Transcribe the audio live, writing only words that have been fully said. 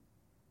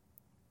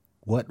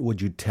What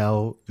would you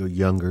tell your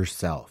younger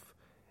self?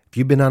 If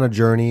you've been on a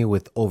journey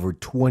with over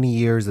 20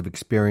 years of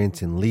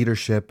experience in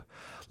leadership,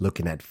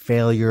 looking at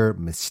failure,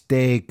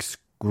 mistakes,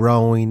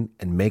 growing,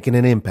 and making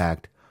an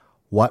impact,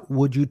 what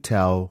would you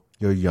tell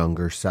your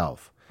younger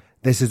self?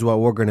 This is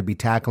what we're going to be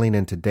tackling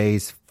in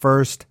today's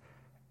first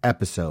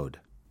episode.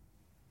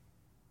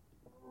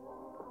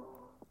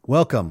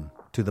 Welcome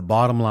to The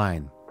Bottom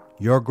Line.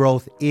 Your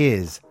growth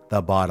is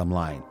the bottom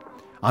line.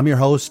 I'm your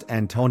host,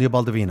 Antonio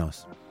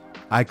Baldovinos.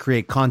 I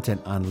create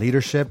content on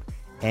leadership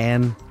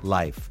and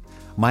life.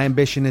 My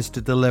ambition is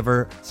to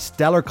deliver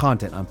stellar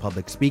content on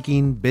public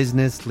speaking,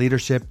 business,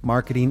 leadership,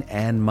 marketing,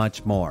 and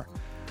much more.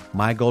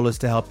 My goal is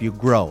to help you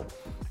grow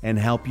and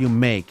help you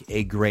make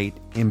a great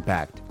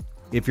impact.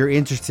 If you're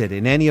interested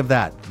in any of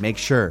that, make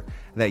sure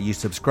that you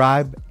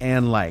subscribe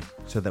and like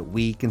so that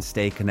we can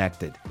stay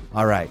connected.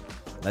 All right,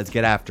 let's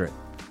get after it.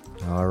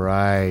 All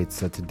right,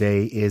 so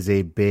today is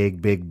a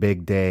big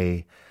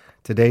day.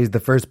 Today's the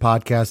first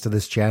podcast of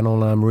this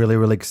channel, and I'm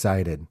really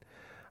excited.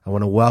 I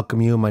want to welcome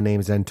you. My name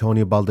is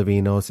Antonio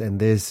Baldovinos, and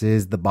this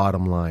is The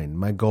Bottom Line.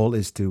 My goal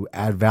is to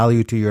add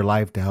value to your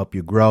life to help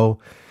you grow,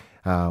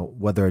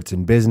 whether it's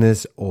in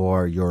business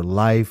or your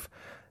life.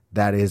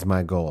 That is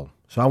my goal.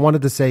 So I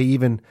wanted to say,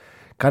 even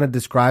kind of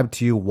describe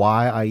to you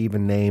why I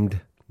even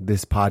named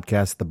this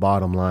podcast The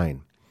Bottom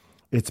Line.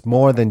 It's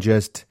more than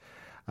just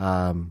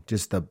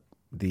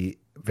the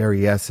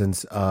very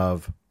essence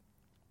of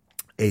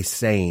a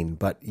saying,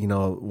 but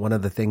one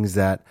of the things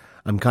that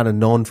I'm kind of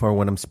known for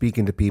when I'm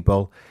speaking to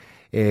people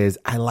is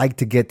I like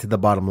to get to the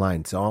bottom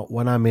line. So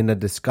when I'm in a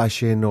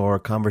discussion or a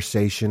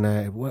conversation,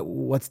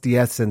 what's the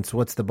essence?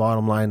 What's the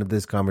bottom line of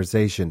this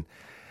conversation?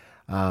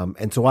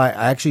 And so I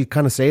actually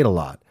kind of say it a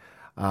lot.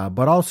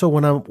 But also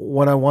when I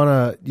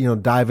want to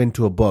dive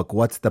into a book,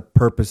 what's the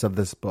purpose of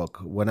this book?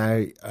 When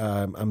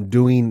I'm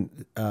doing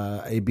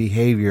a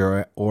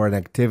behavior or an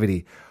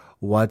activity,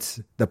 what's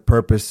the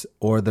purpose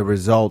or the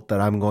result that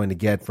I'm going to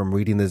get from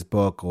reading this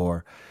book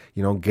or,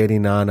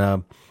 getting on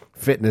a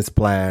fitness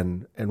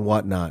plan and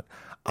whatnot?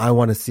 I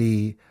want to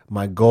see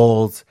my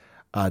goals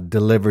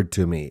delivered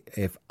to me.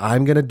 If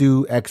I'm going to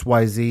do X,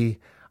 Y, Z,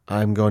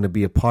 I'm going to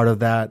be a part of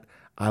that.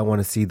 I want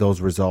to see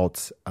those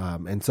results.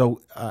 And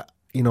so,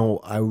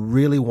 I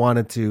really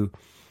wanted to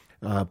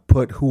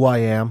put who I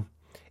am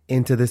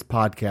into this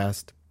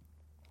podcast.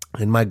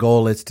 And my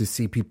goal is to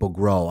see people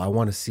grow. I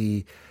want to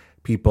see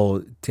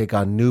people take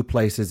on new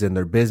places in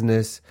their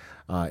business,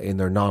 in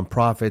their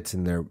nonprofits,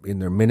 in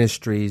their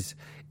ministries,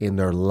 in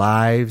their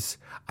lives.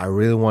 I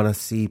really want to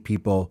see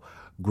people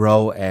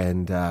grow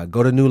and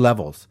go to new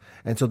levels.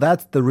 And so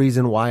that's the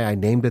reason why I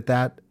named it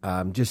that.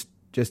 Just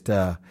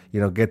to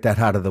get that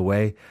out of the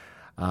way.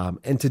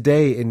 And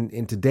today,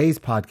 in today's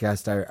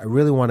podcast, I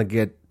really want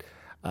to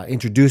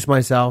introduce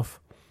myself,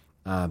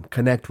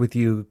 connect with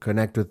you,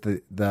 connect with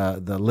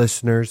the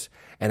listeners.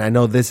 And I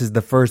know this is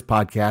the first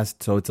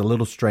podcast, so it's a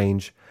little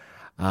strange.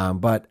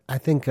 But I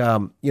think,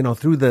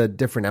 through the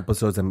different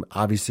episodes, I'm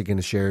obviously going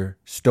to share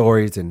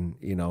stories and,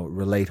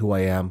 relate who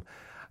I am.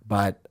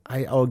 But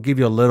I'll give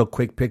you a little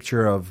quick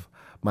picture of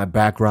my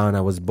background.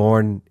 I was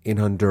born in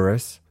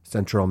Honduras,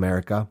 Central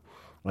America,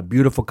 a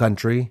beautiful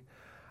country,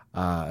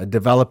 a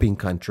developing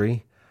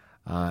country.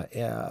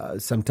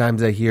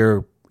 Sometimes I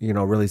hear,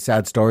 really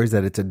sad stories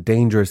that it's a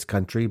dangerous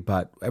country.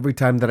 But every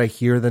time that I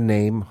hear the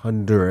name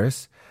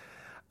Honduras,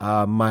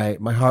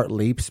 my heart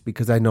leaps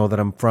because I know that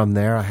I'm from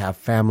there. I have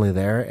family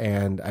there,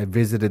 and I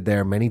visited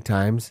there many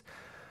times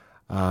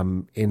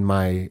in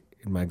my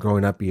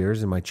growing up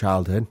years, in my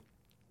childhood.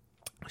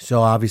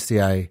 So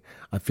obviously I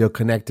feel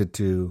connected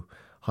to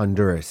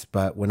Honduras.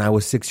 But when I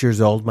was 6 years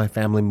old, my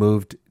family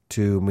moved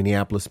to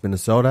Minneapolis,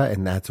 Minnesota,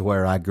 and that's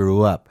where I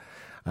grew up.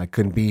 I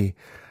couldn't be,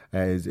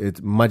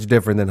 it's much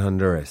different than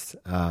Honduras.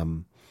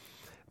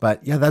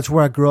 But yeah, that's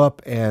where I grew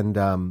up, and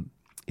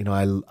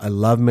I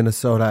love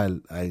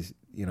Minnesota. I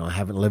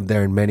haven't lived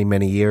there in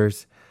many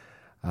years.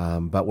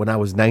 But when I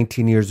was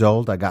 19 years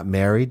old, I got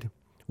married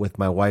with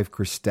my wife,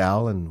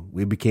 Christelle, and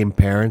we became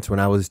parents when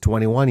I was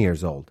 21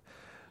 years old.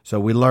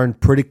 So I learned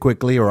pretty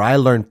quickly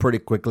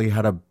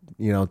how to,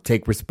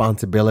 take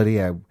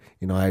responsibility. I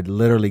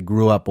literally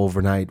grew up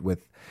overnight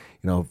with,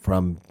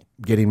 from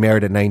getting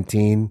married at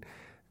 19,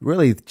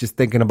 really just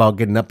thinking about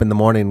getting up in the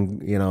morning,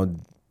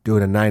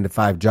 doing a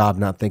 9-to-5 job,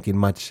 not thinking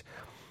much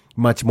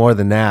more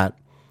than that,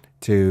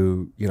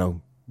 to,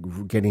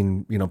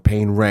 getting,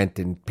 paying rent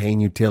and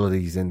paying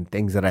utilities and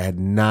things that I had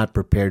not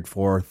prepared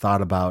for or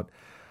thought about.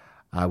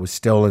 I was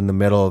still in the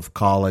middle of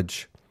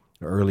college,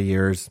 early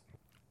years.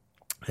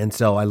 And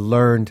so I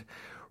learned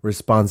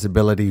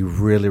responsibility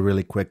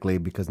really quickly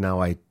because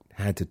now I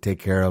had to take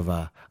care of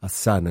a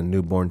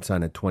newborn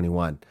son at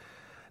 21.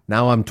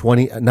 Now I'm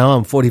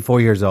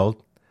 44 years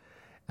old.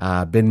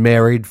 Been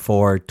married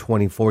for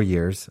 24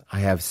 years. I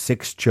have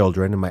 6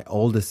 children, and my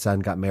oldest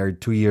son got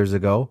married 2 years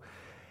ago.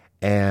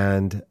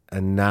 And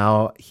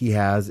now he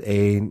has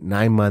a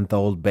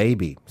 9-month-old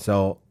baby.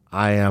 So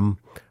I am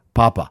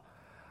Papa.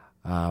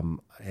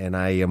 And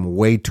I am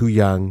way too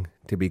young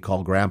to be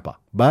called Grandpa.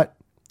 But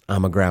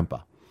I'm a grandpa.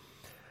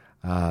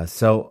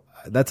 So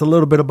that's a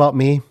little bit about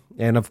me.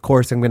 And of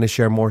course, I'm going to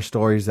share more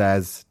stories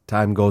as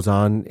time goes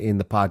on in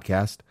the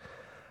podcast.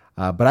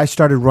 But I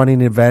started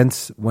running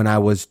events when I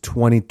was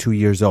 22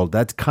 years old.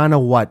 That's kind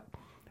of what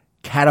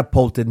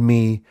catapulted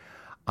me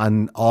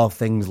on all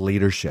things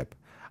leadership.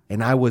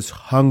 And I was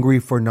hungry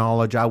for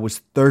knowledge. I was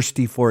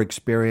thirsty for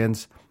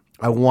experience.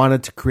 I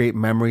wanted to create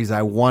memories.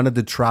 I wanted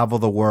to travel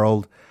the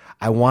world.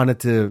 I wanted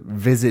to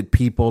visit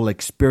people,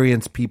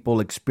 experience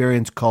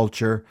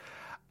culture.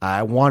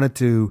 I wanted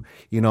to,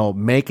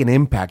 make an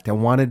impact. I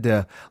wanted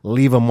to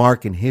leave a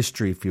mark in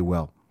history, if you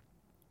will.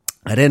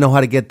 I didn't know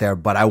how to get there,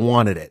 but I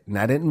wanted it. And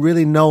I didn't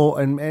really know,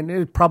 and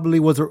it probably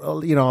was, a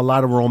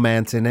lot of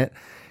romance in it,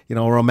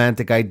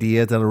 romantic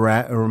ideas and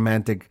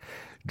romantic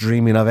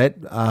dreaming of it.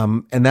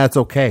 And that's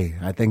okay.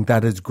 I think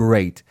that is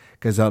great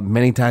because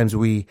many times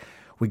we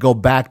go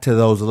back to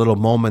those little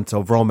moments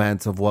of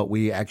romance of what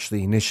we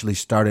actually initially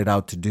started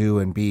out to do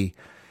and be.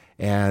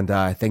 And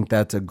I think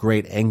that's a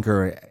great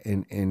anchor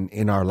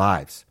in our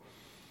lives.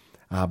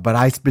 But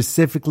I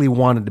specifically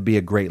wanted to be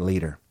a great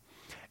leader.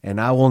 And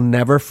I will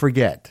never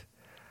forget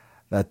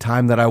the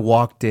time that I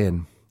walked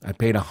in. I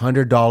paid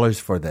 $100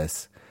 for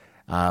this,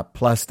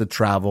 plus the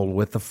travel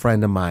with a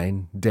friend of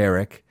mine,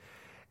 Derek.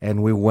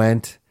 And we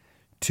went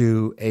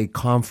to a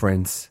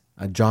conference,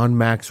 a John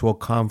Maxwell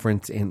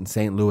conference in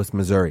St. Louis,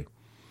 Missouri.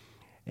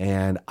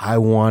 And I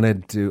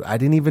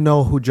didn't even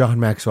know who John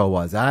Maxwell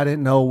was. I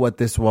didn't know what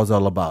this was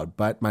all about.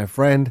 But my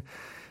friend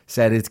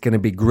said it's going to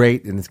be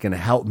great and it's going to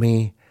help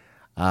me.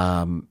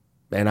 And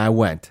I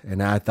went.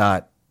 And I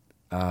thought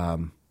my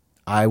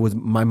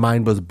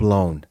mind was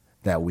blown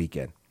that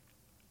weekend.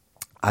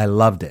 I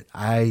loved it.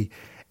 I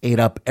ate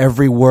up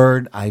every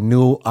word. I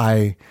knew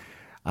I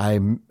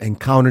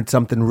encountered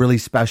something really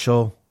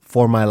special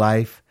for my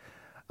life.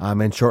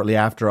 And shortly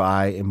after,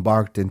 I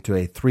embarked into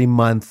I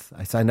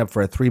signed up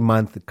for a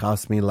 3-month. It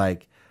cost me I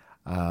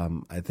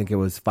think it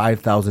was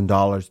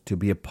 $5,000 to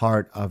be a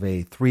part of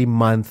a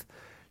 3-month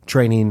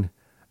training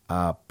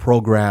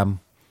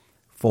program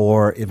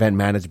for event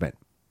management.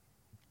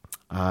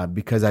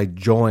 Because I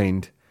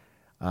joined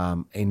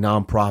a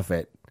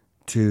nonprofit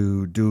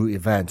to do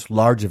events,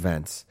 large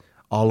events,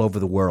 all over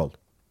the world.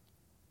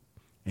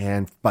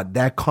 But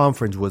that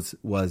conference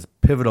was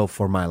pivotal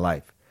for my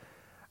life.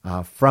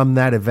 From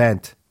that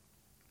event,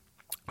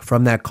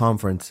 from that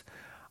conference,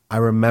 I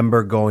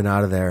remember going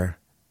out of there,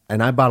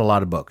 and I bought a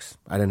lot of books.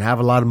 I didn't have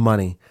a lot of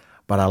money,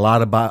 but I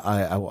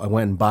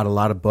went and bought a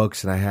lot of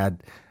books, and I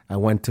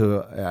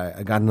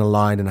got in the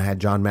line, and I had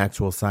John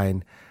Maxwell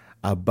sign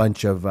a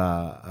bunch of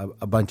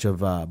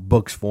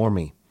books for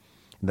me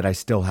that I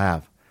still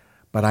have.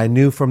 But I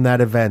knew from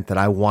that event that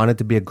I wanted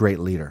to be a great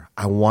leader.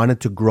 I wanted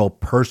to grow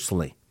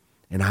personally,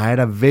 and I had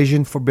a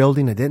vision for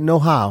building. I didn't know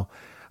how,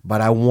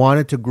 but I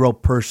wanted to grow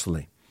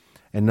personally.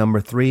 And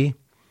number 3,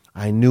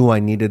 I knew I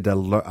needed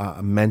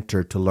a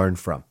mentor to learn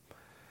from.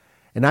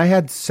 And I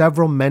had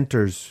several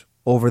mentors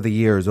over the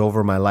years,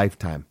 over my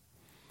lifetime.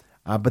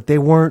 But they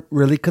weren't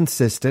really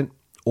consistent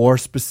or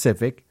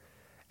specific.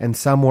 And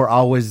some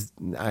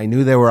I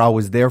knew they were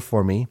always there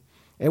for me.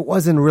 It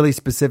wasn't really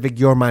specific,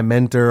 you're my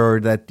mentor,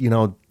 or that,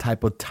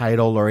 type of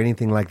title or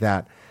anything like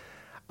that.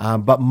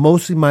 But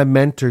mostly my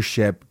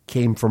mentorship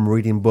came from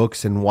reading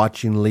books and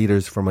watching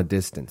leaders from a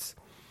distance.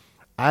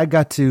 I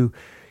got to,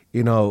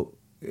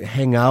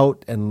 hang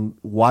out and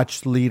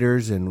watch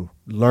leaders and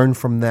learn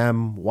from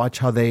them, watch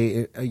how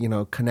they,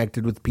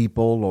 connected with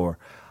people or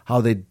how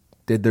they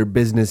did their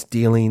business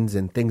dealings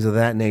and things of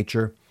that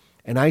nature.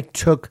 And I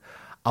took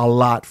a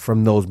lot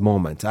from those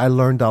moments. I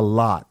learned a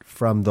lot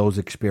from those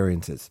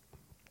experiences.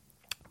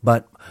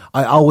 But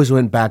I always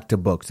went back to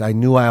books. I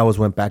knew I always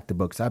went back to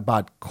books. I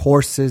bought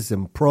courses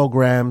and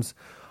programs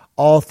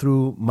all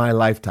through my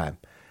lifetime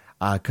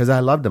because I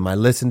loved them. I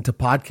listened to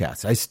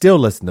podcasts. I still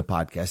listen to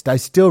podcasts. I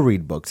still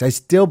read books. I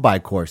still buy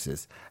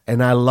courses,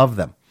 and I love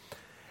them.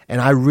 And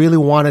I really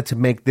wanted to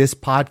make this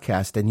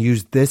podcast and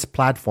use this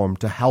platform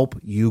to help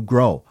you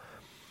grow.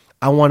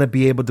 I want to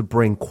be able to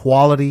bring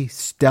quality,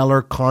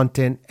 stellar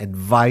content,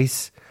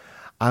 advice.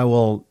 I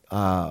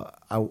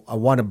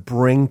want to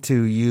bring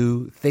to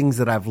you things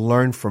that I've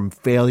learned from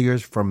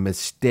failures, from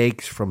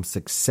mistakes, from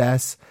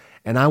success.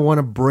 And I want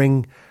to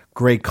bring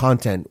great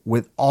content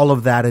with all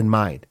of that in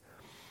mind.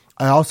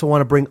 I also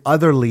want to bring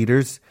other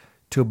leaders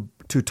to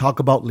talk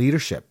about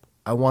leadership.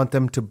 I want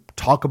them to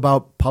talk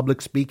about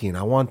public speaking.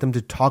 I want them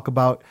to talk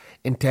about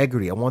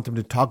integrity. I want them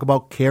to talk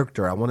about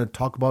character. I want to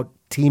talk about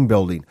team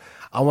building.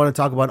 I want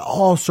to talk about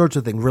all sorts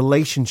of things,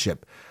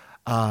 relationship,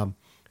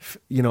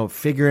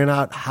 figuring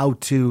out how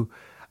to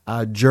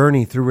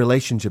journey through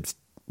relationships,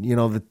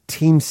 the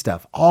team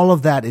stuff. All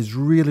of that is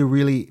really,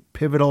 really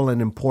pivotal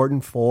and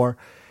important for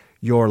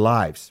your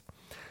lives.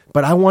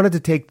 But I wanted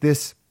to take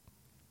this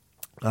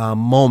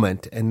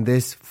moment and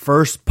this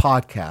first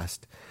podcast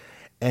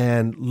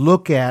and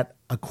look at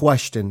a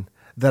question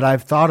that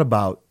I've thought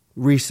about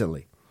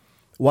recently.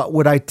 What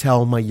would I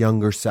tell my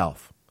younger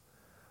self?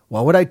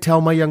 What would I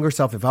tell my younger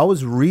self if I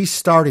was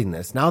restarting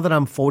this now that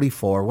I'm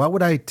 44? What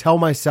would I tell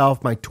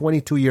myself, my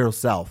 22-year-old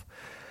self?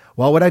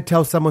 What would I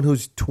tell someone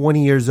who's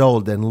 20 years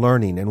old and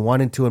learning and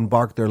wanting to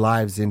embark their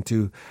lives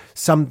into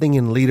something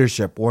in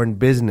leadership or in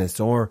business,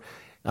 or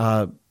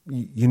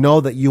you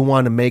know that you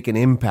want to make an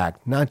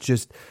impact, not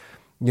just,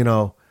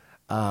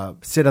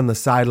 sit on the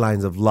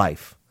sidelines of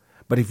life.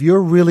 But if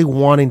you're really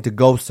wanting to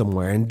go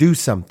somewhere and do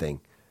something,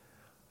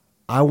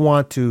 I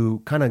want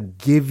to kind of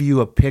give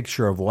you a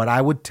picture of what I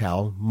would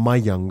tell my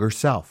younger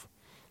self.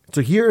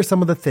 So here are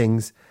some of the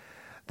things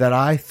that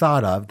I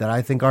thought of that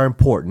I think are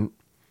important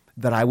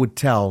that I would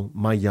tell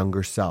my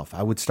younger self.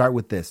 I would start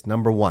with this.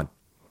 Number one,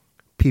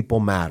 people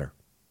matter.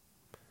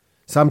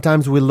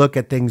 Sometimes we look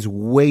at things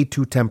way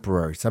too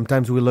temporary.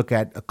 Sometimes we look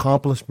at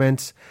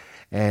accomplishments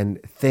and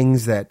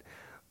things that,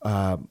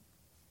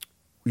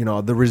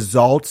 the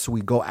results,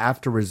 we go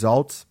after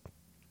results,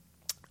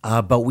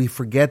 but we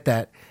forget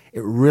that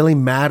it really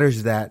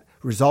matters, that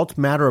results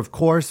matter, of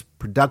course,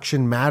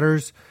 production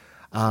matters,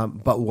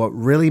 but what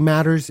really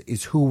matters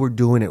is who we're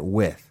doing it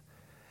with.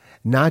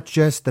 Not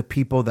just the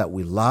people that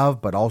we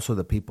love, but also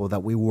the people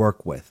that we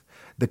work with.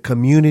 The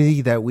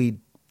community that we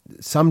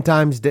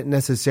sometimes didn't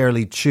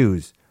necessarily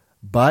choose,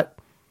 but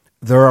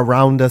they're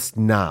around us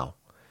now.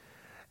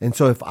 And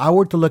so if I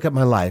were to look at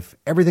my life,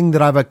 everything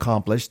that I've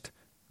accomplished,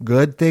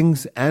 good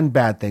things and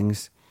bad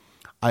things,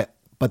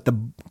 but the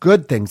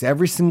good things,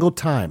 every single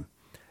time,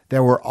 they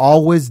were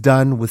always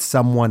done with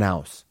someone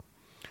else.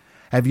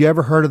 Have you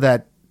ever heard of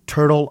that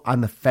turtle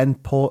on the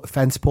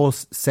fence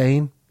post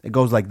saying? It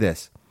goes like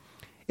this.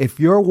 If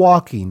you're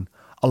walking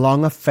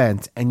along a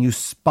fence and you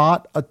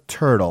spot a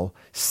turtle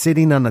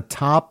sitting on the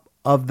top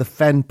of the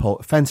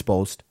fence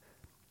post,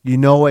 you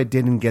know it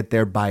didn't get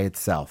there by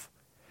itself.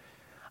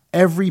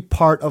 Every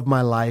part of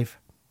my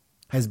life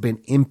has been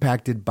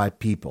impacted by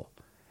people,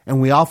 and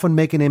we often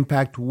make an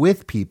impact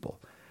with people.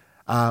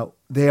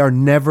 They are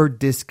never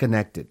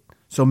disconnected.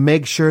 So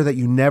make sure that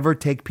you never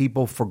take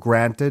people for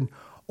granted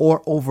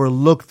or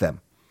overlook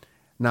them.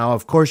 Now,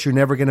 of course, you're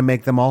never going to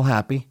make them all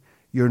happy.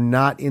 You're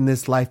not in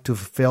this life to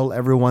fulfill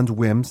everyone's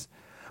whims.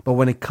 But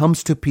when it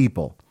comes to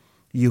people,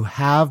 you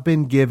have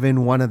been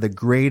given one of the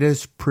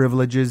greatest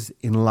privileges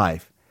in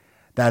life.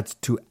 That's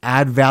to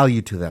add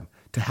value to them,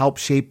 to help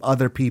shape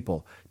other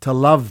people, to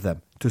love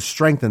them, to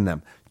strengthen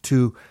them,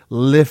 to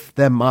lift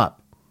them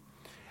up.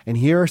 And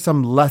here are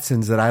some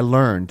lessons that I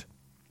learned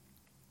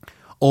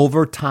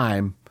over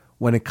time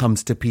when it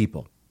comes to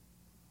people.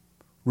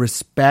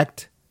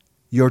 Respect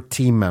your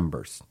team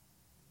members.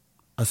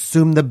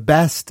 Assume the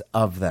best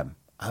of them.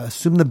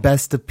 Assume the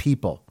best of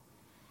people.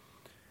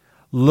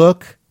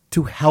 Look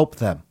to help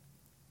them,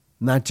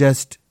 not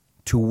just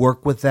to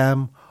work with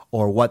them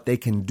or what they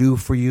can do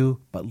for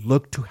you, but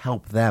look to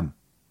help them.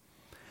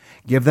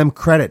 Give them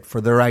credit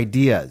for their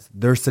ideas,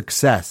 their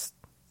success,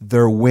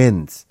 their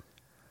wins.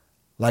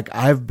 Like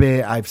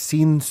I've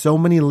seen so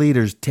many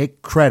leaders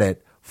take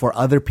credit for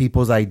other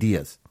people's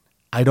ideas.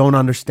 I don't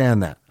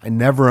understand that. I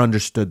never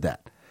understood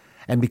that.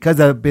 And because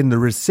I've been the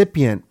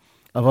recipient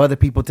of other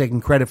people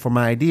taking credit for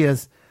my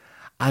ideas,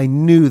 I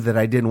knew that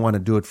I didn't want to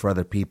do it for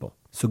other people.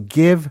 So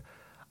give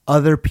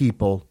other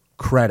people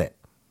credit.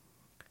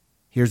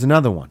 Here's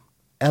another one.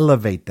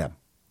 Elevate them.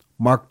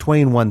 Mark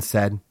Twain once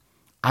said,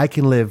 I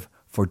can live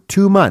for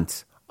 2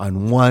 months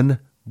on one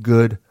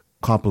good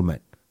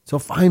compliment. So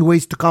find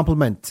ways to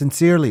compliment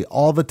sincerely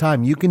all the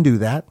time. You can do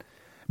that.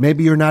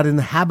 Maybe you're not in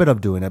the habit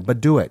of doing it,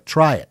 but do it.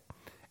 Try it.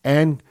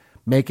 And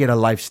make it a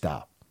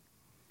lifestyle.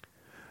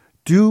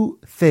 Do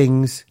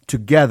things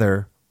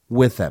together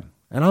with them.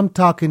 And I'm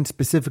talking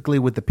specifically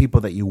with the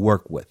people that you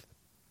work with.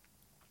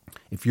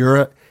 If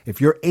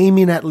you're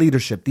aiming at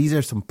leadership, these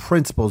are some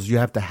principles you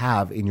have to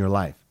have in your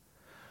life.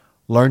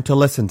 Learn to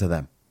listen to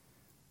them.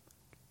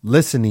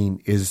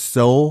 Listening is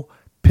so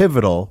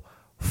pivotal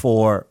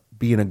for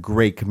being a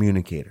great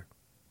communicator.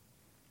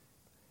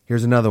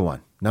 Here's another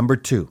one. Number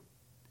 2,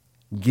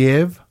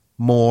 give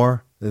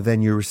more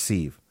than you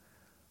receive.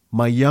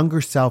 My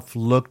younger self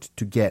looked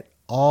to get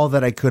all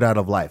that I could out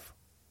of life.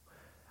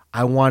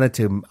 I wanted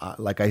to,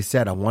 like I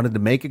said, I wanted to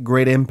make a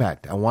great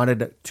impact. I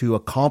wanted to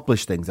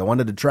accomplish things. I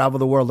wanted to travel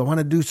the world. I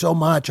wanted to do so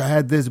much. I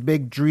had this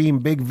big dream,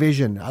 big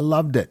vision. I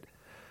loved it.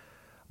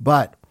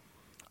 But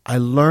I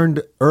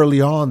learned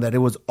early on that it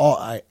was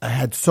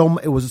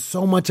it was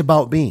so much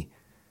about me.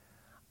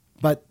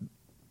 But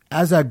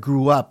as I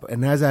grew up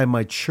and as I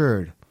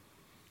matured,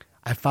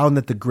 I found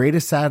that the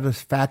greatest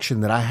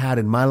satisfaction that I had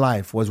in my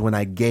life was when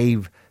I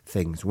gave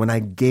things, when I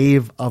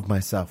gave of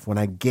myself, when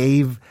I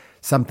gave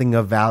something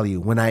of value,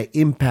 when I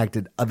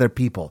impacted other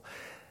people.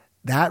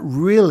 That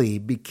really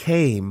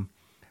became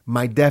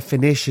my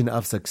definition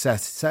of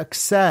success.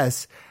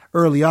 Success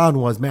early on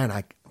was,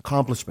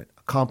 accomplishment,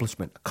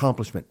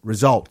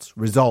 results.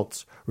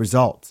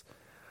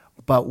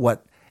 But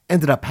what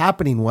ended up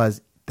happening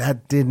was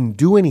that didn't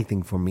do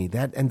anything for me.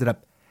 That ended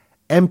up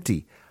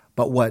empty.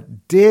 But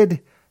what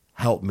did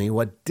help me,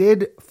 what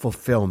did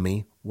fulfill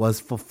me, was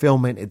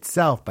fulfillment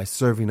itself by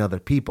serving other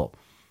people.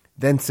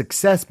 Then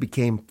success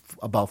became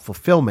about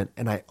fulfillment,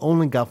 and I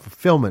only got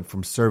fulfillment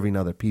from serving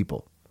other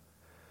people.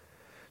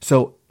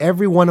 So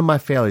every one of my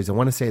failures, I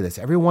want to say this,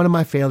 every one of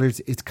my failures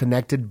is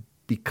connected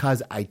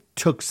because I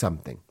took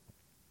something.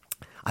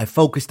 I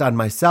focused on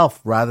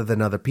myself rather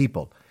than other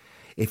people.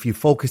 If you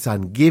focus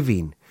on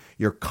giving,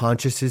 your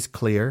conscience is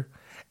clear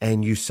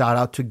and you sought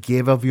out to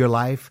give of your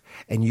life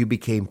and you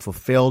became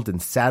fulfilled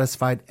and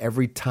satisfied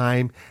every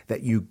time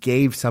that you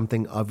gave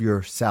something of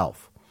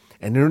yourself.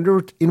 And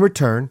in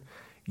return,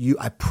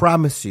 I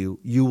promise you,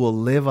 you will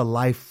live a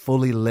life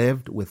fully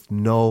lived with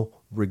no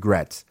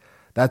regrets.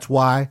 That's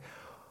why,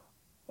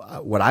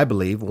 what I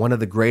believe, one of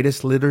the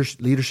greatest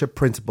leadership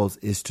principles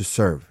is to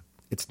serve.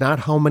 It's not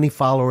how many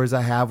followers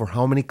I have or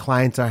how many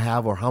clients I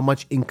have or how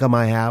much income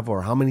I have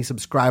or how many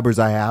subscribers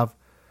I have,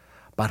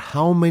 but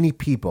how many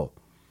people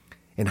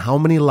and how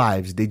many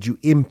lives did you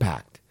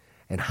impact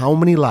and how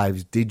many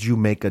lives did you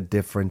make a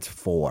difference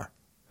for?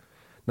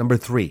 Number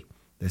 3,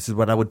 this is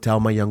what I would tell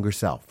my younger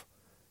self.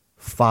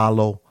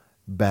 Follow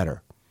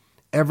better.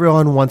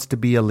 Everyone wants to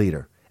be a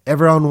leader.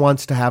 Everyone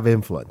wants to have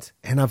influence.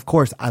 And of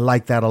course, I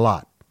like that a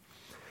lot.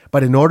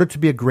 But in order to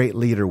be a great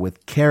leader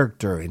with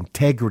character,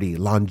 integrity,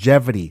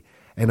 longevity,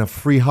 and a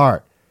free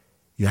heart,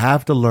 you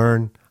have to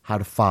learn how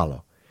to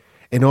follow.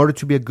 In order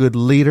to be a good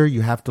leader,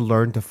 you have to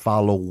learn to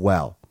follow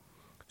well.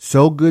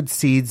 Sow good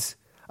seeds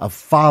of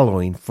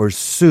following, for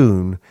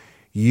soon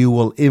you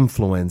will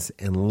influence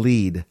and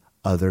lead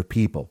other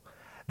people.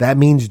 That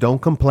means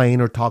don't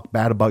complain or talk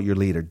bad about your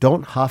leader.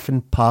 Don't huff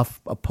and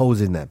puff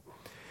opposing them.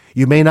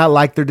 You may not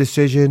like their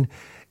decision.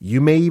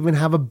 You may even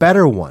have a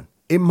better one.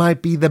 It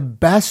might be the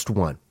best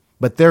one,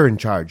 but they're in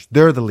charge.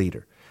 They're the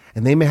leader.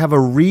 And they may have a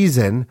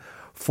reason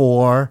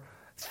for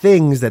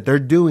things that they're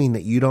doing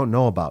that you don't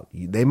know about.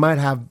 They might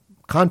have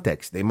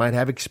context. They might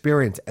have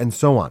experience and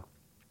so on.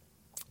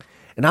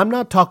 And I'm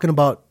not talking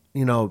about,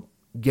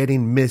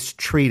 getting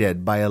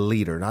mistreated by a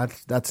leader.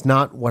 That's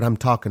not what I'm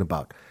talking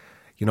about.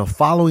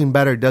 Following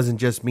better doesn't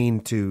just mean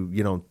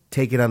to,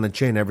 take it on the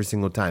chin every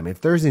single time.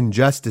 If there's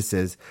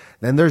injustices,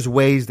 then there's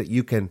ways that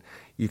you can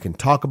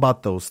talk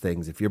about those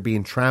things. If you're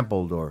being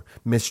trampled or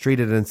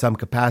mistreated in some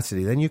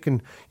capacity, then you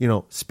can,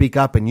 speak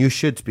up, and you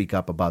should speak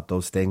up about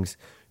those things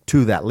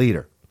to that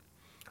leader.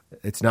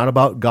 It's not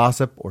about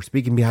gossip or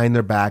speaking behind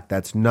their back.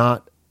 That's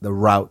not the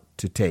route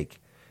to take.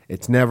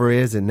 It never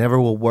is. It never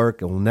will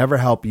work. It will never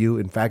help you.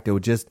 In fact, it will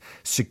just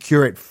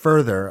secure it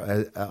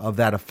further of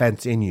that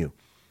offense in you.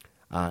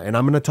 And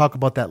I'm going to talk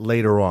about that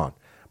later on.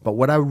 But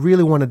what I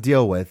really want to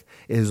deal with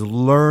is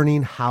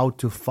learning how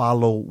to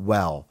follow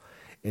well.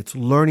 It's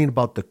learning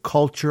about the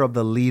culture of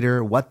the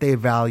leader, what they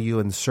value,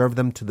 and serve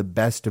them to the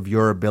best of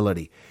your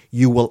ability.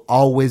 You will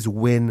always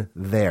win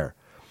there.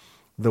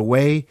 The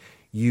way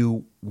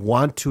you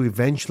want to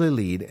eventually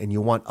lead and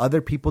you want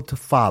other people to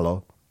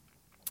follow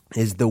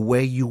is the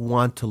way you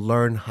want to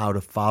learn how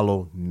to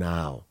follow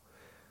now.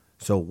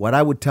 So what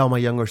I would tell my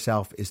younger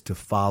self is to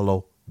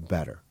follow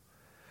better.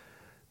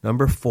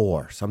 Number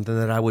 4, something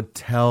that I would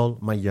tell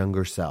my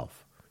younger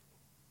self.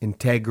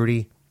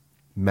 Integrity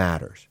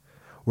matters.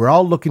 We're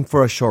all looking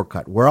for a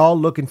shortcut. We're all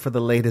looking for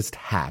the latest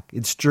hack.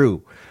 It's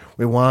true.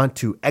 We want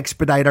to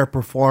expedite our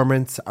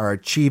performance, our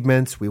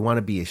achievements. We want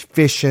to be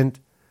efficient.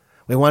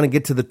 We want to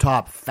get to the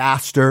top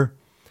faster.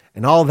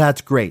 And all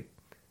that's great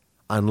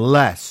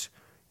unless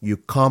you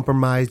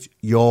compromise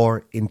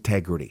your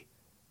integrity.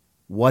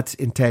 What's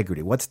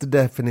integrity? What's the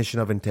definition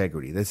of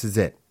integrity? This is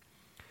it.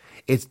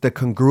 It's the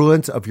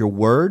congruence of your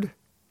word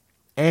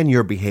and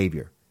your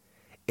behavior.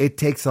 It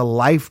takes a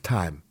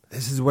lifetime.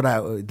 This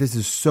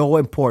is so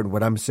important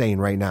what I'm saying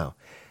right now.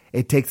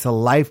 It takes a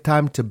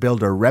lifetime to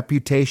build a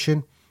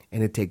reputation,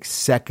 and it takes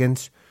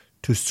seconds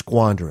to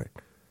squander it,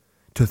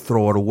 to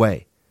throw it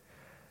away.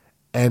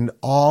 And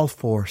all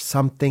for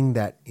something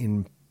that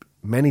in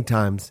many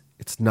times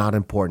it's not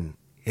important.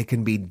 It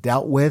can be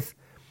dealt with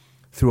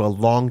through a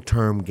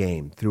long-term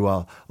game, through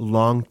a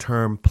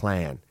long-term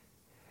plan.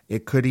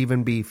 It could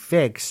even be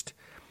fixed,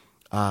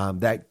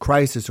 that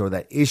crisis or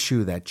that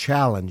issue, that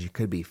challenge, it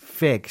could be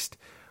fixed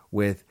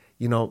with,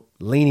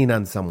 leaning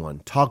on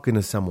someone, talking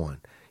to someone,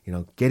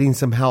 getting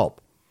some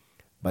help.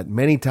 But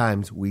many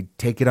times we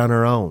take it on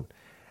our own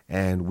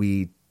and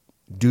we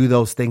do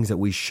those things that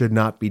we should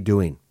not be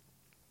doing.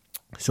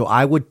 So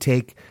I would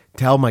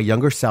tell my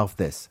younger self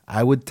this.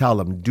 I would tell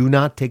them, do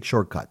not take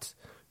shortcuts.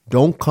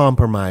 Don't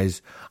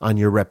compromise on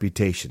your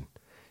reputation.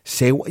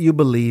 Say what you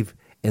believe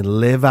and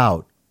live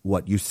out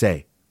what you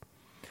say.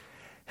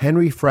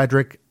 Henry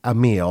Frederick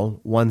Amiel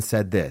once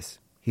said this.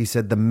 He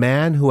said, the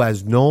man who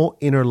has no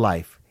inner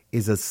life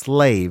is a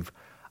slave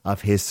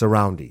of his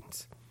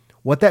surroundings.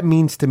 What that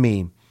means to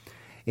me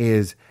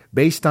is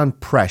based on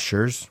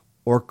pressures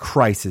or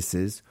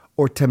crises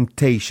or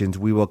temptations,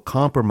 we will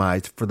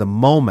compromise for the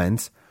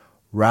moments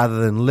rather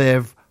than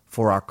live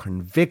for our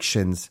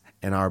convictions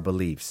and our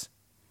beliefs.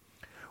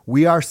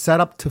 We are set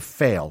up to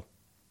fail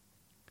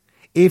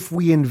if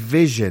we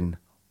envision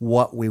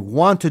what we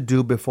want to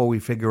do before we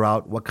figure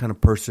out what kind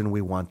of person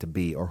we want to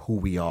be or who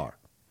we are.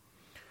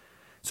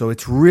 So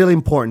it's really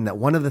important that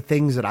one of the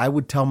things that I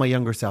would tell my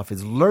younger self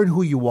is learn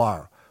who you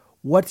are.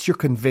 What's your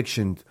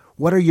convictions?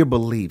 What are your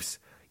beliefs?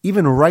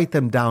 Even write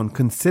them down,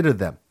 consider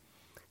them,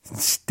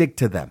 stick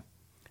to them,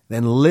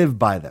 then live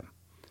by them.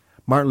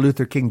 Martin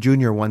Luther King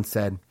Jr. once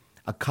said,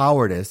 "A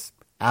cowardice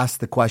asks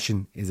the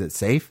question, is it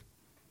safe?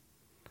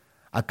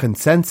 A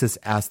consensus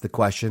asks the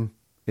question,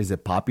 is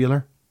it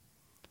popular?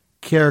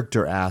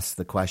 Character asks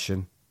the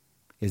question,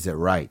 is it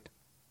right?"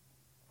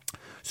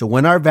 So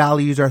when our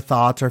values, our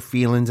thoughts, our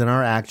feelings, and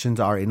our actions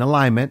are in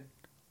alignment,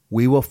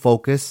 we will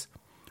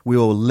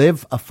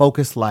live a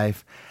focused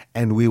life,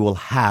 and we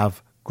will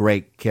have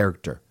great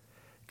character.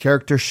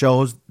 Character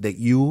shows that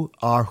you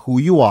are who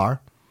you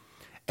are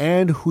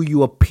and who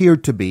you appear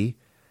to be,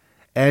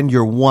 and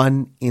you're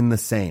one in the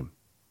same.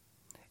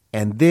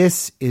 And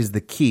this is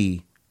the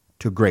key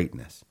to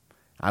greatness.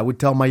 I would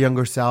tell my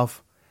younger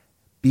self,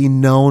 be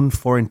known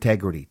for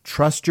integrity.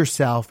 Trust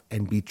yourself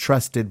and be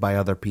trusted by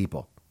other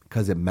people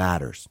because it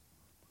matters.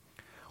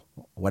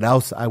 What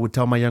else I would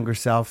tell my younger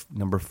self?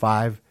 Number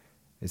 5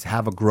 is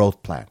have a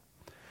growth plan.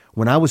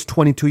 When I was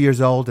 22 years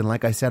old, and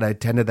like I said, I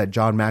attended that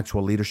John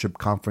Maxwell Leadership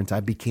Conference,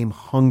 I became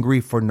hungry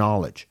for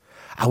knowledge.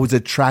 I was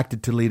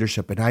attracted to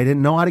leadership, and I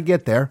didn't know how to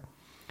get there,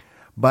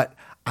 but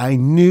I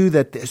knew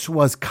that this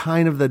was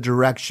kind of the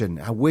direction.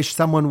 I wish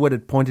someone would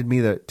have pointed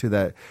me to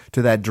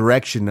that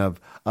direction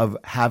of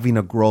having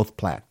a growth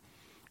plan.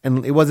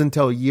 And it wasn't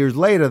until years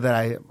later that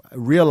I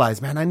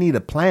realized, man, I need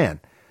a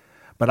plan.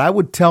 But I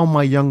would tell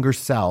my younger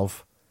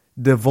self,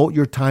 devote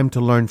your time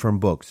to learn from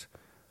books,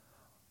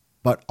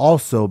 but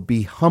also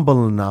be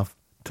humble enough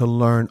to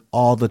learn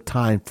all the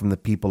time from the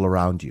people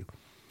around you.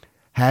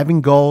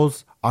 Having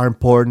goals are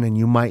important, and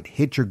you might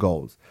hit your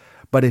goals.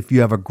 But if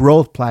you have a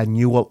growth plan,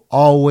 you will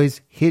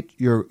always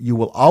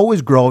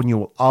grow, and you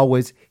will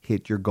always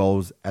hit your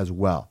goals as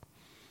well.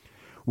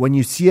 When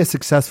you see a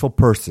successful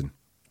person,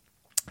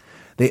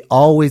 they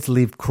always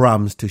leave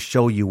crumbs to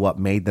show you what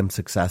made them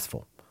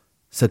successful.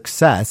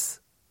 Success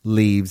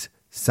leaves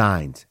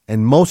signs.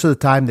 And most of the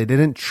time, they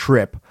didn't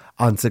trip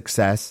on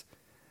success.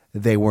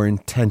 They were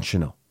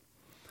intentional.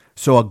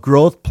 So a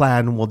growth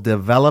plan will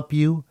develop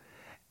you,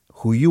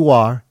 who you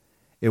are.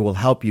 It will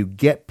help you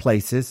get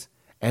places,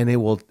 and it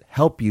will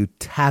help you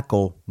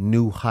tackle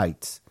new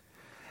heights.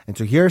 And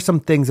so here are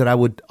some things that I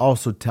would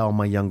also tell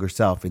my younger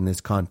self in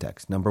this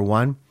context. Number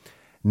 1,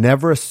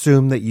 never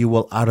assume that you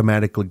will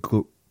automatically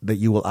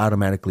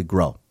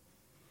grow.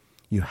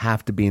 You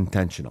have to be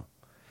intentional.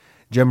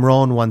 Jim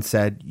Rohn once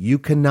said, "You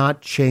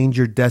cannot change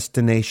your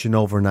destination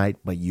overnight,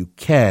 but you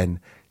can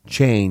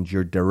change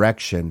your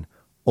direction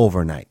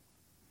overnight."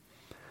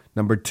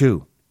 Number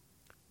 2,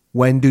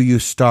 when do you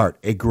start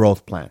a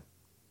growth plan?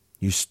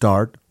 You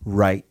start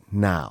right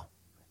now,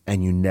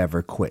 and you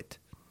never quit.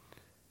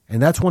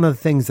 And that's one of the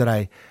things that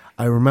I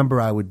remember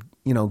I would,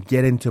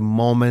 get into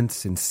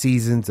moments and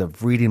seasons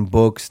of reading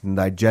books and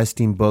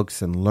digesting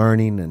books and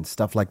learning and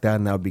stuff like that,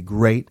 and that would be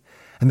great.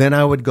 And then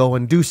I would go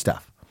and do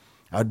stuff.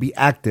 I would be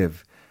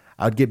active.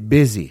 I would get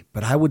busy.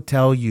 But I would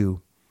tell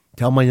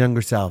my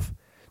younger self,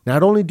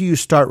 not only do you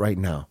start right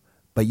now,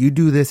 but you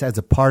do this as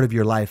a part of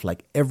your life,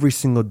 like every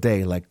single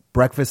day, like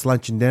breakfast,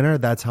 lunch, and dinner.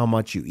 That's how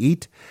much you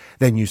eat.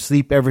 Then you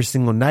sleep every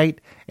single night,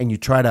 and you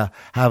try to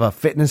have a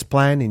fitness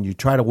plan, and you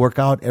try to work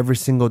out every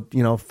single,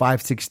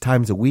 5-6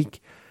 times a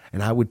week.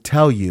 And I would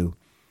tell you,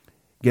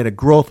 get a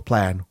growth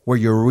plan where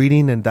you're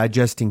reading and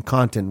digesting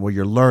content, where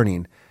you're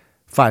learning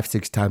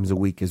 5-6 times a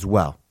week as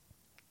well.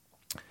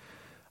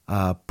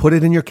 Put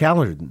it in your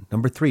calendar.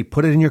 Number 3,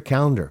 put it in your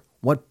calendar.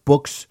 What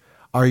books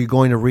are you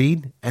going to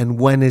read, and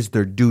when is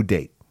their due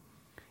date?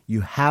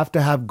 You have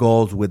to have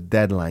goals with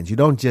deadlines. You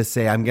don't just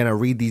say, I'm going to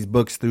read these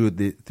books through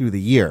the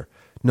year.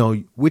 No,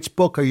 which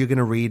book are you going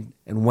to read,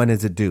 and when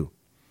is it due?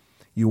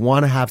 You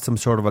want to have some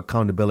sort of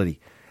accountability.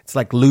 It's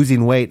like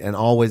losing weight and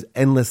always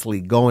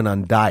endlessly going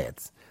on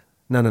diets.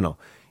 No.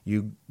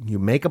 You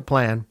make a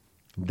plan.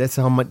 This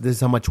is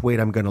how much weight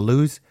I'm going to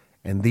lose,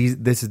 and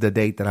this is the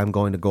date that I'm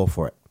going to go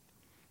for it.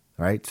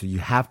 All right? So you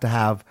have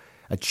to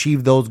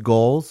achieve those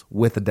goals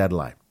with a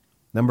deadline.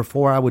 Number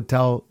 4, I would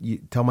tell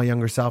my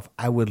younger self,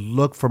 I would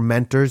look for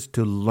mentors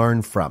to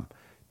learn from,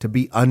 to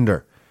be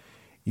under.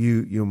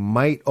 You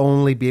might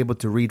only be able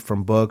to read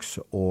from books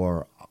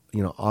or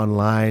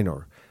online,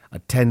 or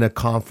attend a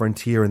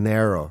conference here and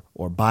there,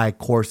 or buy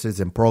courses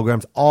and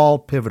programs, all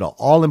pivotal,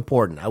 all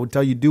important. I would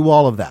tell you, do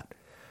all of that.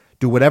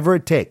 Do whatever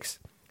it takes.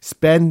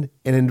 Spend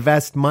and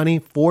invest money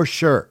for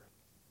sure.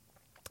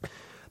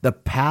 The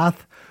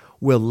path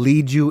will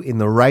lead you in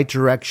the right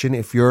direction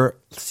if you're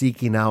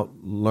seeking out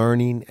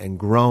learning and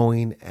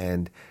growing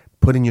and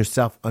putting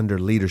yourself under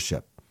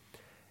leadership.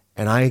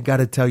 And I got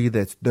to tell you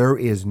that there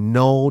is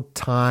no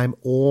time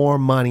or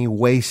money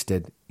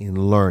wasted in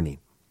learning.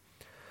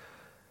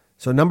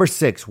 So number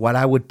 6, what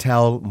I would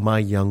tell my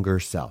younger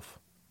self,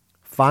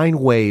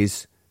 find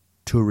ways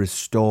to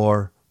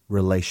restore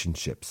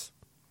relationships.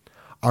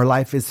 Our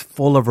life is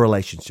full of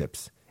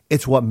relationships.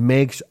 It's what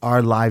makes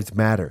our lives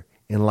matter.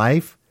 In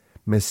life,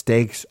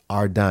 mistakes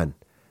are done.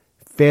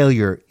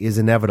 Failure is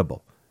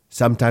inevitable.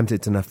 Sometimes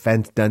it's an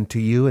offense done to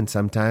you, and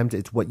sometimes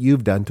it's what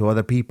you've done to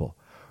other people.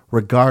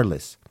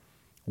 Regardless,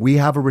 we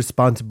have a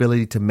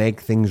responsibility to make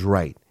things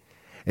right.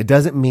 It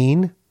doesn't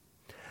mean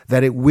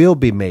that it will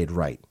be made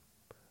right.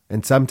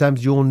 And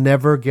sometimes you'll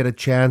never get a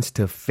chance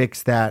to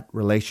fix that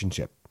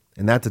relationship.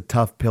 And that's a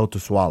tough pill to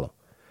swallow.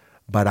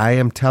 But I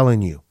am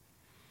telling you,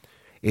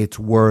 it's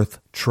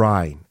worth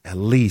trying, at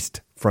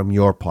least from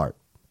your part.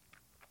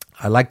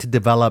 I like to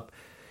develop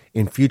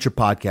in future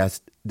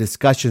podcasts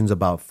discussions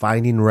about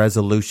finding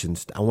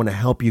resolutions. I want to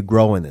help you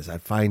grow in this.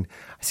 I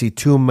see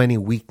too many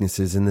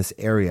weaknesses in this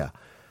area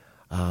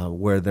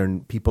where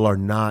people are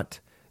not,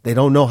 they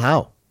don't know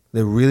how.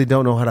 They really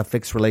don't know how to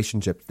fix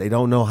relationships. They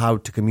don't know how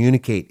to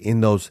communicate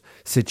in those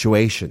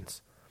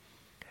situations.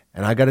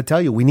 And I got to tell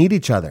you, we need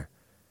each other.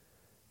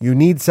 You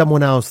need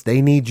someone else.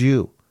 They need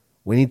you.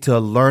 We need to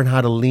learn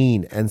how to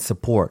lean and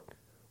support.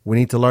 We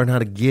need to learn how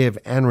to give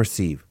and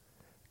receive,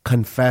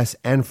 confess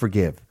and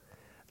forgive,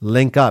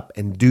 link up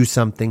and do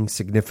something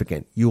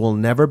significant. You will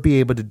never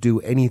be able to do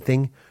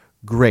anything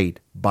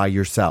great by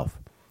yourself.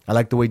 I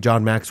like the way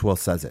John Maxwell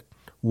says it.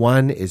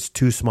 One is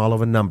too small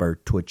of a number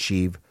to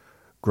achieve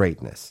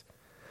greatness.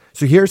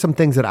 So here are some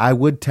things that I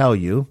would tell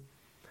you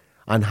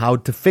on how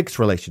to fix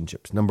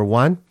relationships. Number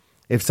one,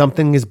 if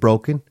something is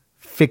broken,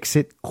 fix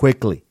it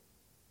quickly.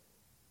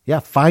 Yeah,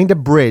 find a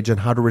bridge on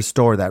how to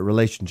restore that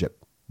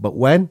relationship. But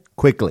when?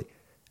 Quickly,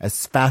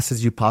 as fast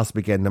as you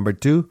possibly can. Number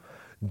two,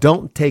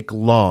 don't take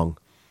long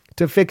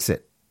to fix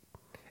it.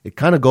 It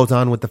kind of goes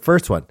on with the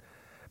first one.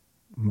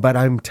 But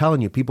I'm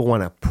telling you, people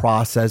want to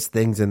process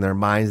things in their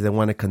minds. They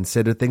want to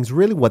consider things.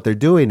 Really what they're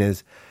doing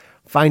is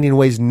finding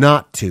ways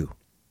not to.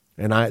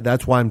 And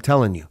that's why I'm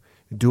telling you,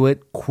 do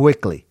it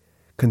quickly.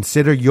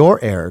 Consider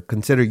your error,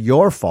 consider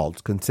your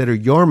faults, consider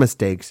your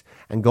mistakes,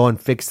 and go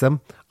and fix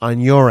them on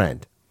your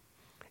end.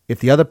 If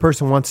the other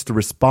person wants to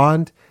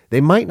respond,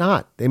 they might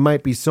not. They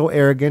might be so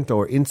arrogant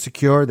or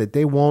insecure that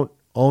they won't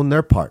own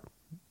their part.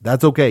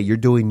 That's okay. You're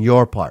doing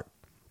your part.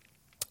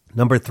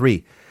 Number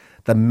three,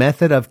 the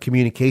method of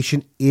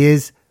communication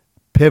is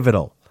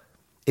pivotal.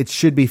 It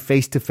should be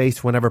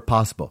face-to-face whenever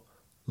possible.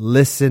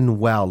 Listen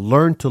well.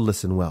 Learn to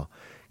listen well.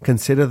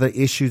 Consider the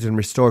issues and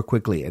restore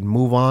quickly and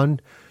move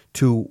on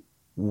to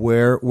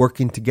where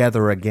working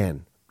together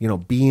again.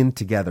 Being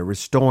together,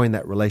 restoring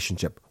that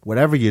relationship.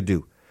 Whatever you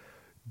do,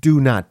 do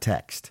not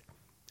text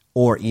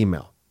or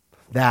email.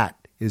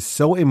 That is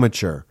so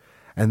immature,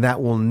 and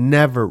that will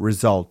never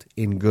result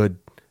in good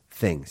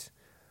things.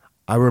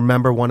 I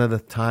remember one of the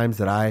times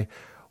that I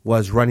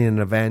was running an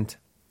event,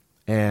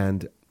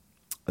 and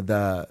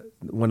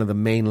one of the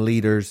main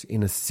leaders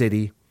in a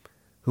city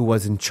who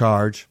was in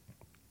charge,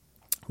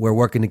 we're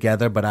working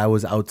together, but I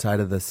was outside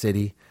of the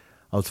city.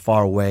 I was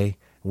far away.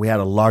 We had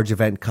a large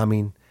event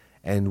coming,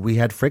 and we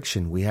had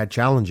friction. We had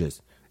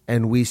challenges,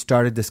 and we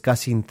started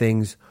discussing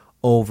things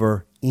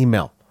over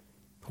email,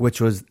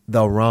 which was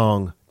the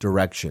wrong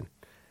direction.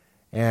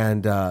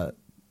 And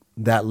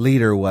that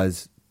leader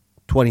was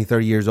 20,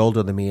 30 years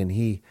older than me, and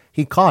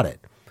he caught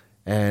it.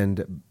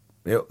 And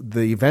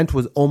the event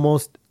was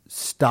almost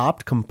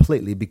stopped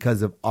completely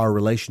because of our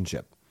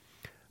relationship.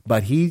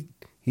 But he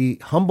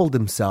humbled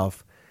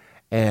himself,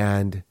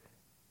 and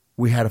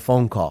we had a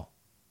phone call.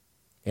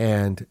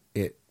 And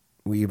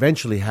we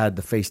eventually had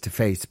the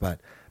face-to-face,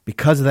 but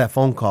because of that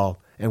phone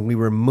call, and we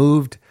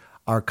removed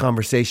our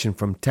conversation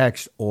from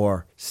text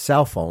or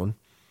cell phone,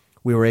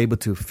 we were able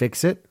to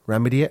fix it,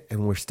 remedy it,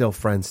 and we're still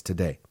friends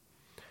today.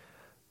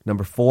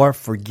 Number four,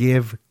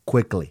 forgive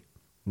quickly.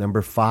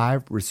 Number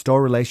five,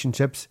 restore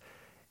relationships.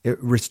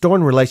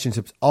 Restoring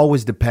relationships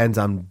always depends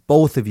on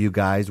both of you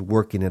guys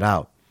working it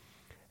out.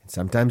 And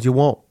sometimes you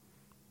won't.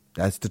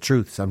 That's the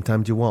truth.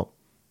 Sometimes you won't.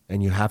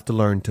 And you have to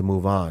learn to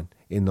move on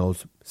in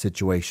those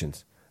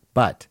situations.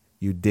 But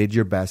you did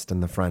your best on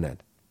the front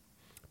end.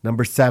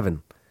 Number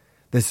seven,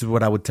 this is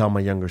what I would tell my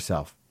younger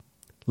self.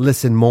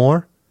 Listen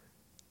more,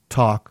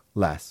 talk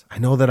less. I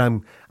know that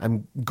I'm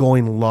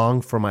going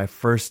long for my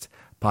first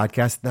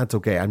podcast. That's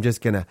okay. I'm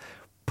just going to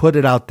put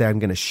it out there. I'm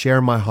going to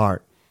share my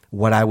heart,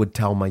 what I would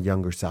tell my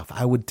younger self.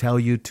 I would tell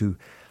you to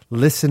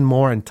listen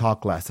more and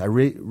talk less. I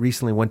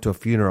recently went to a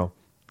funeral,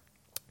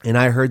 and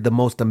I heard the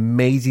most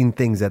amazing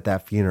things at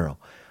that funeral.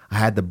 I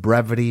had the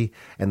brevity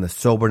and the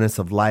soberness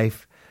of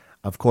life.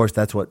 Of course,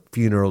 that's what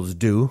funerals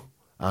do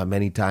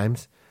many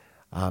times.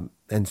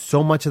 And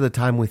so much of the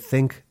time we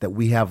think that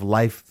we have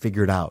life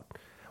figured out.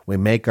 We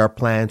make our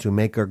plans, we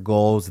make our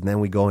goals, and then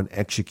we go and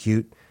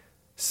execute.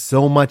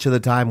 So much of the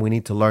time we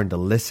need to learn to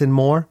listen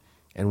more,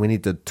 and we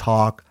need to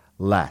talk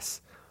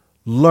less.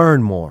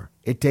 Learn more.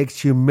 It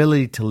takes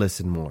humility to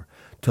listen more,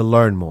 to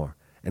learn more.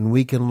 And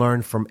we can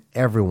learn from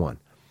everyone.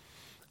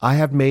 I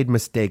have made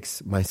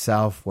mistakes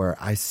myself where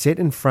I sit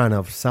in front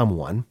of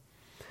someone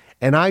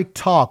and I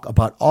talk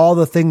about all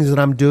the things that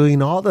I'm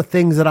doing, all the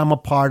things that I'm a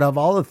part of,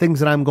 all the things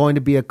that I'm going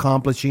to be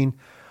accomplishing,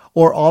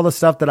 or all the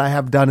stuff that I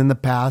have done in the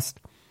past.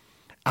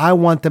 I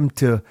want them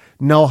to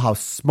know how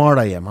smart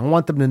I am. I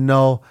want them to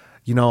know,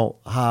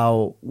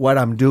 what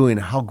I'm doing,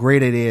 how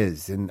great it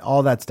is, and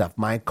all that stuff,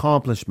 my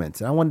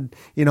accomplishments. And I want,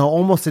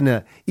 almost in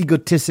an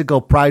egotistical,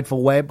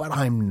 prideful way, but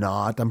I'm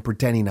not. I'm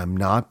pretending I'm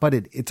not, but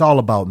it's all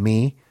about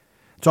me.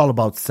 It's all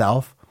about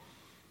self.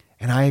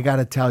 And I got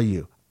to tell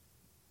you,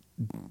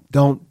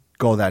 don't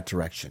go that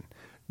direction.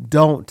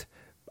 Don't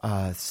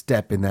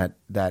step in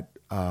that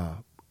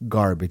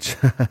garbage.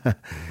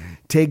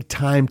 Take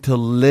time to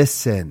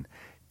listen.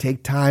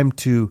 Take time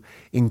to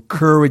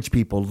encourage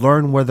people,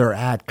 learn where they're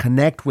at,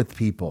 connect with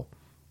people.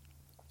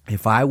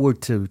 If I were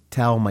to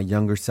tell my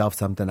younger self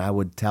something, I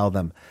would tell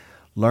them,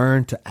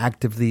 learn to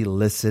actively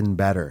listen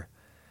better.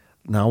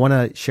 Now, I want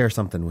to share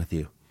something with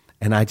you.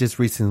 And I just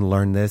recently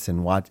learned this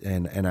and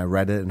I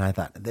read it, and I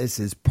thought, this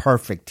is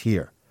perfect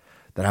here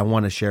that I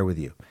want to share with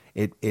you.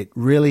 It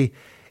really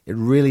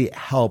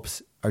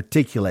helps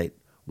articulate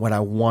what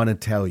I want to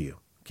tell you.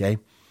 Okay,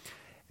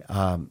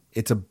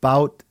 it's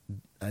about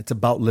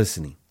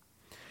listening.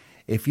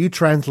 If you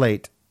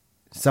translate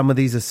some of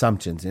these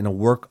assumptions in an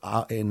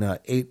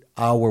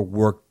 8-hour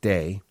work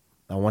day,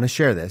 I want to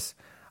share this.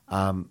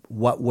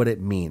 What would it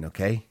mean?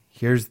 Okay,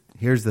 here's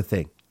the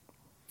thing.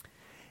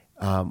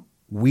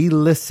 We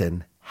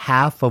listen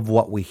half of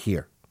what we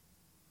hear,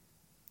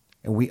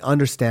 and we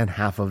understand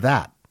half of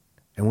that,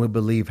 and we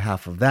believe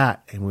half of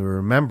that, and we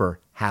remember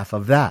half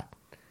of that.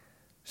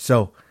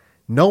 So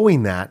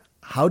knowing that,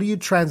 how do you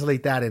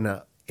translate that in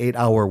an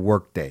 8-hour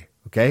workday?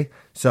 Okay,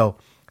 so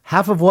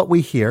half of what we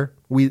hear,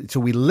 we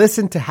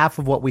listen to half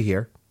of what we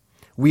hear,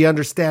 we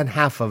understand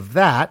half of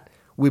that,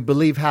 we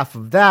believe half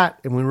of that,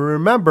 and we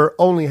remember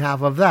only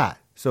half of that.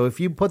 So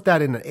if you put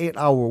that in an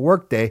 8-hour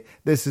workday,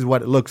 this is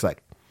what it looks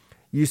like.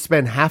 You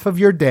spend half of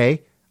your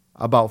day,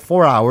 about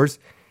 4 hours,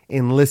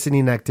 in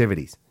listening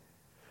activities.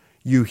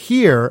 You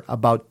hear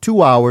about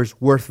 2 hours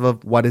worth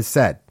of what is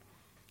said.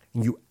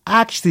 You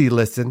actually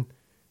listen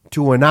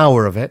to an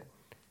hour of it.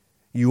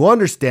 You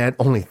understand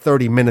only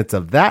 30 minutes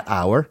of that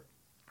hour.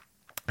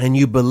 And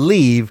you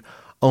believe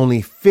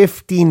only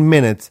 15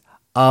 minutes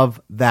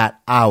of that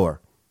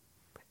hour.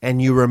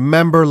 And you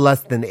remember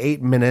less than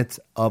 8 minutes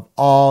of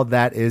all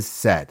that is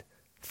said.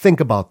 Think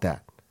about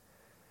that.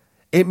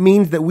 It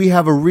means that we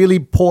have a really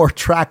poor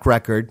track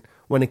record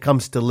when it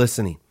comes to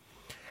listening.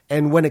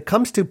 And when it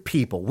comes to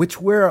people,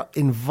 which we're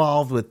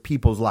involved with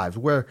people's lives,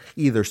 we're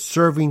either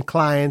serving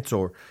clients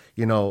or,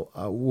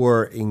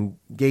 we're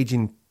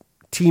engaging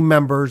team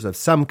members of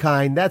some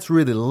kind. That's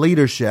really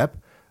leadership,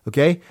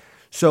 okay?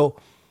 So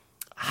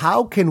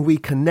how can we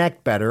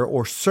connect better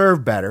or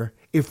serve better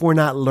if we're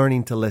not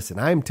learning to listen?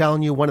 I'm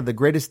telling you, one of the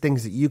greatest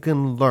things that you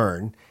can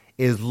learn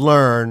is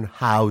learn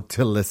how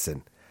to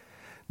listen.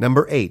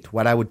 Number 8,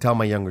 what I would tell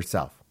my younger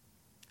self,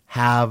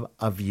 have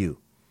a view.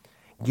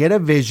 Get a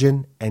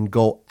vision and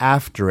go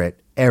after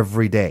it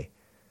every day.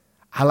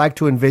 I like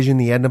to envision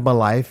the end of my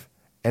life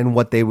and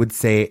what they would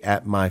say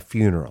at my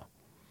funeral,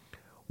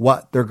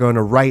 what they're going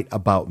to write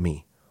about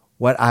me,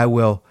 what I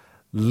will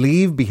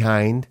leave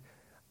behind.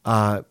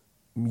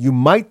 You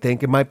might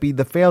think it might be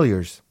the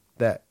failures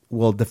that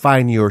will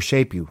define you or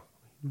shape you.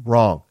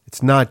 Wrong.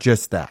 It's not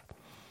just that.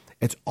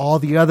 It's all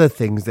the other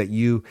things that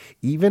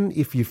even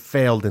if you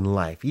failed in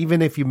life,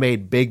 even if you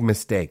made big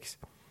mistakes,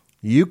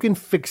 you can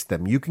fix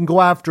them. You can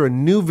go after a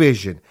new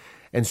vision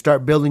and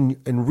start building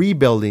and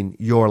rebuilding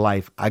your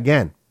life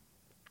again.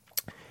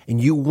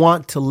 And you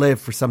want to live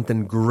for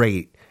something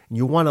great.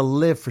 You want to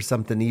live for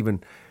something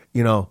even,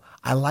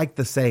 I like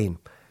the saying,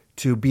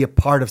 to be a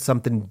part of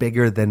something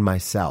bigger than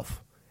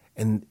myself.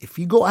 And if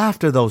you go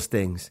after those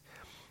things,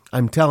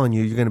 I'm telling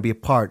you, you're going to be a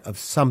part of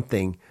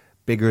something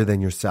bigger than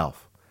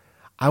yourself.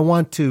 I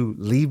want to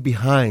leave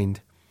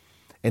behind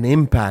an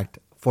impact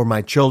for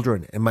my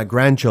children and my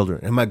grandchildren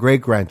and my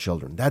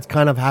great-grandchildren. That's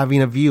kind of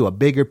having a view, a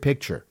bigger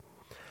picture.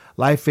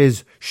 Life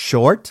is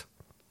short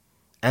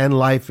and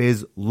life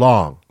is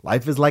long.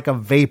 Life is like a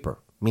vapor,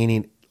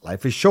 meaning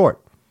life is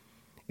short.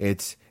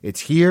 It's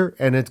here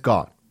and it's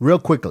gone real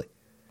quickly.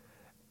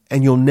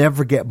 And you'll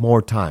never get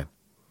more time.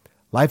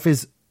 Life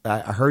is, I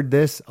heard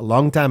this a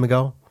long time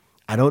ago.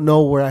 I don't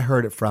know where I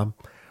heard it from,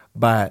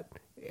 but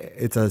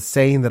it's a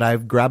saying that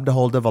I've grabbed a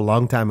hold of a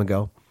long time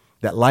ago,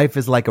 that life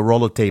is like a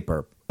roll of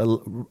paper,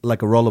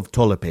 like a roll of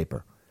toilet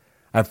paper.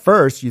 At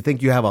first, you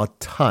think you have a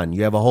ton,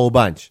 you have a whole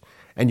bunch,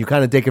 and you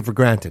kind of take it for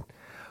granted.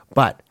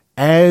 But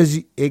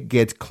as it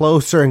gets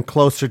closer and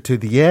closer to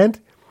the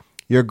end,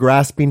 you're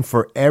grasping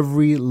for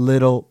every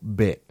little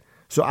bit.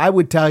 So I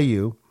would tell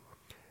you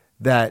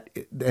that,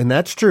 and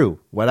that's true,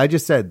 what I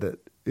just said, that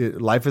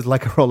life is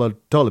like a roll of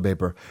toilet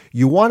paper.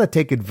 You want to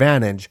take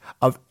advantage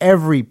of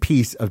every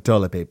piece of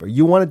toilet paper.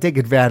 You want to take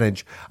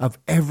advantage of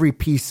every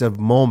piece of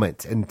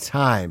moment and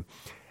time,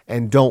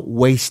 and don't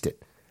waste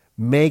it.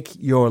 Make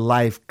your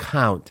life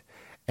count.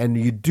 And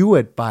you do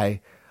it by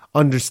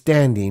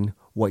understanding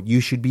what you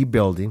should be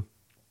building,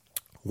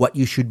 what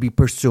you should be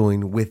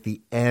pursuing with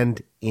the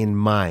end in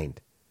mind.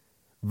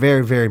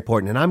 Very, very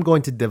important. And I'm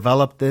going to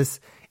develop this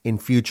in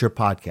future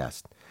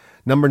podcasts.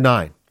 Number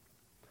 9.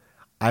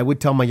 I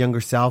would tell my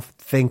younger self,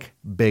 think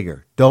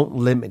bigger. Don't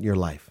limit your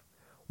life.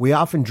 We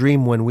often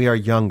dream when we are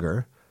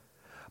younger,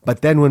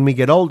 but then when we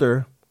get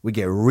older, we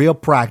get real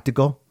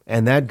practical,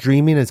 and that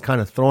dreaming is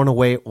kind of thrown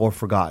away or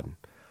forgotten.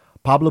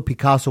 Pablo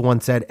Picasso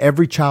once said,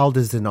 every child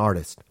is an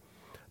artist.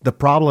 The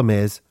problem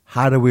is,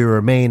 how do we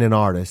remain an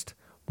artist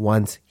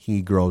once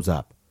he grows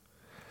up?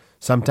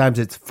 Sometimes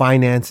it's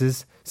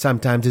finances,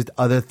 sometimes it's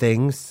other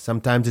things,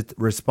 sometimes it's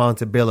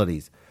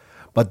responsibilities.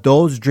 but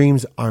those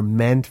dreams are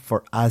meant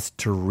for us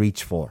to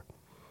reach for.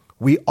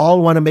 We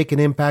all want to make an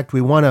impact.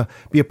 We want to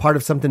be a part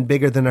of something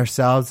bigger than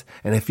ourselves.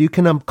 And if you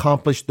can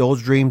accomplish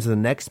those dreams in the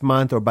next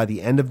month or by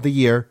the end of the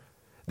year,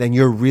 then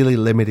you're really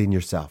limiting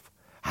yourself.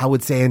 I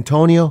would say,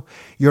 Antonio,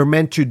 you're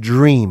meant to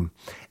dream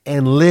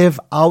and live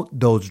out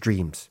those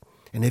dreams.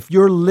 And if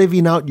you're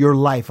living out your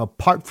life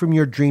apart from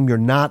your dream, you're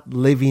not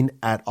living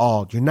at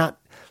all. You're not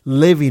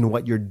living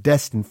what you're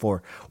destined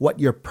for, what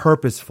you're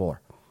purpose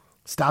for.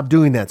 Stop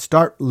doing that.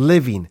 Start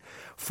living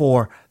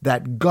for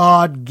that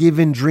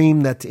God-given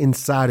dream that's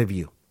inside of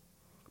you.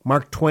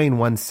 Mark Twain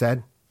once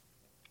said,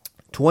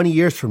 20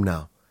 years from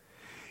now,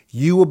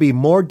 you will be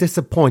more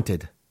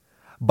disappointed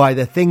by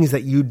the things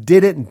that you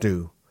didn't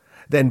do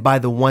than by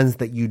the ones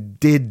that you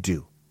did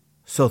do.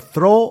 So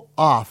throw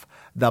off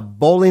the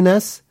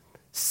bulliness,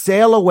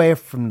 sail away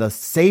from the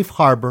safe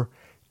harbor,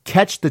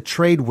 catch the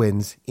trade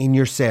winds in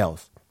your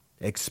sails.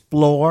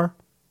 Explore,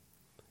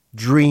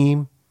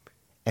 dream,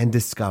 and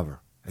discover.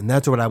 And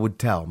that's what I would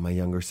tell my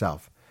younger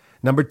self.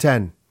 Number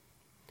 10,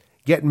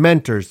 get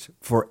mentors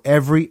for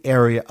every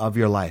area of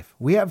your life.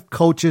 We have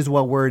coaches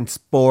while we're in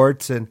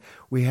sports and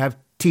we have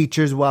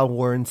teachers while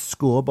we're in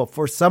school. But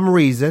for some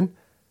reason,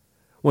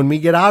 when we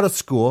get out of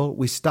school,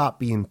 we stop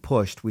being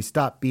pushed. We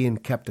stop being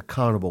kept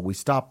accountable. We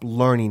stop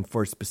learning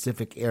for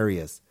specific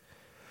areas.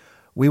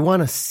 We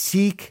want to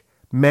seek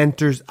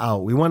mentors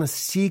out. We want to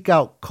seek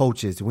out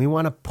coaches. We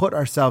want to put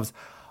ourselves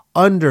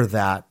under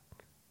that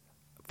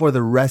for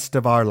the rest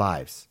of our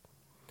lives.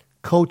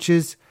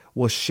 Coaches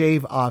will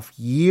shave off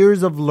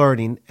years of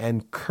learning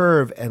and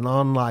curve and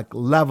unlock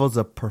levels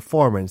of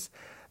performance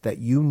that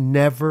you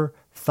never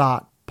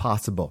thought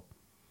possible.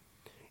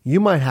 You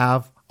might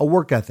have a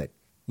work ethic.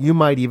 You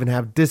might even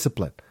have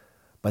discipline,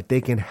 but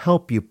they can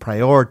help you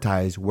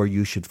prioritize where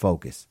you should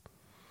focus.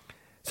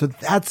 So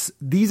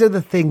these are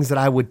the things that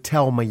I would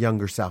tell my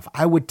younger self.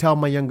 I would tell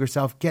my younger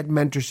self, get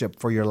mentorship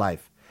for your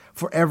life,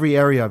 for every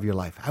area of your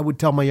life. I would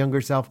tell my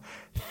younger self,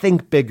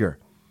 think bigger,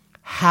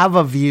 have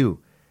a view,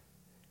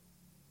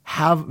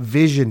 have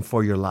vision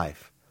for your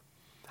life.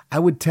 I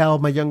would tell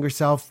my younger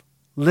self,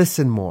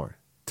 listen more,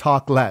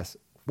 talk less,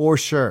 for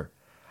sure.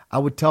 I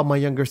would tell my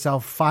younger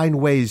self, find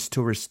ways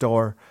to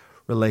restore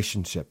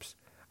relationships.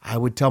 I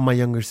would tell my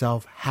younger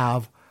self,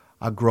 have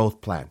a growth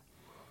plan.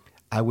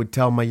 I would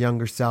tell my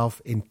younger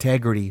self,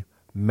 integrity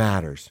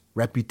matters.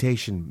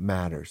 Reputation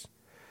matters.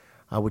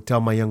 I would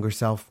tell my younger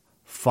self,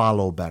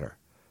 follow better.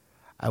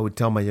 I would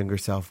tell my younger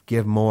self,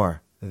 give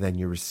more than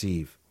you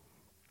receive.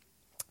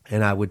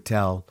 And I would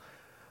tell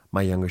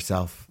my younger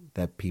self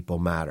that people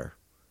matter.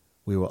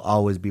 We will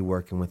always be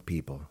working with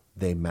people.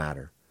 They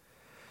matter.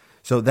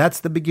 So that's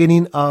the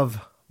beginning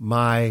of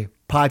my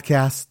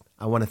podcast.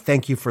 I want to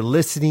thank you for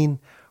listening,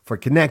 for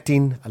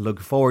connecting. I look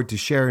forward to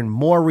sharing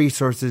more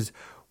resources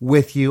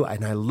with you,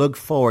 and I look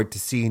forward to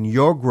seeing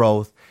your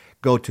growth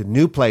go to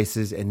new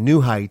places and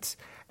new heights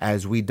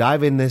as we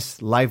dive in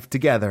this life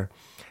together.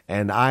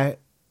 And I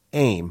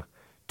aim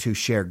to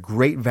share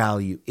great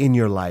value in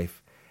your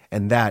life,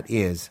 and that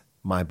is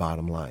my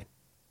bottom line.